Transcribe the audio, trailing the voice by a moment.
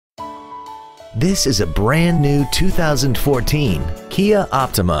This is a brand new 2014 Kia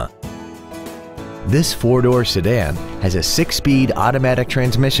Optima. This four-door sedan has a 6-speed automatic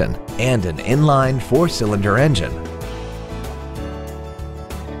transmission and an inline 4-cylinder engine.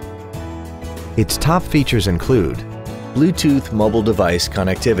 Its top features include Bluetooth mobile device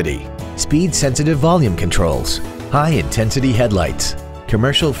connectivity, speed-sensitive volume controls, high-intensity headlights,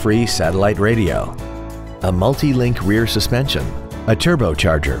 commercial-free satellite radio, a multi-link rear suspension, a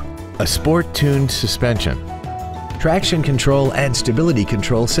turbocharger, a sport-tuned suspension, traction control and stability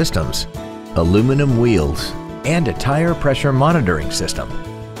control systems, aluminum wheels, and a tire pressure monitoring system.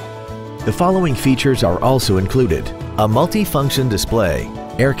 The following features are also included: a multi-function display,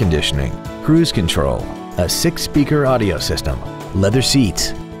 air conditioning, cruise control, a 6-speaker audio system, leather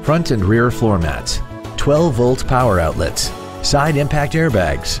seats, front and rear floor mats, 12-volt power outlets, side impact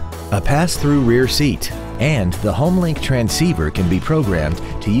airbags, a pass-through rear seat, and the HomeLink transceiver can be programmed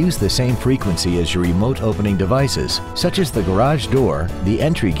to use the same frequency as your remote opening devices, such as the garage door, the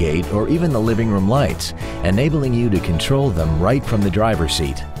entry gate, or even the living room lights, enabling you to control them right from the driver's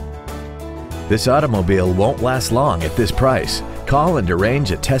seat. This automobile won't last long at this price. Call and arrange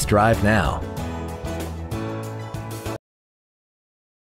a test drive now.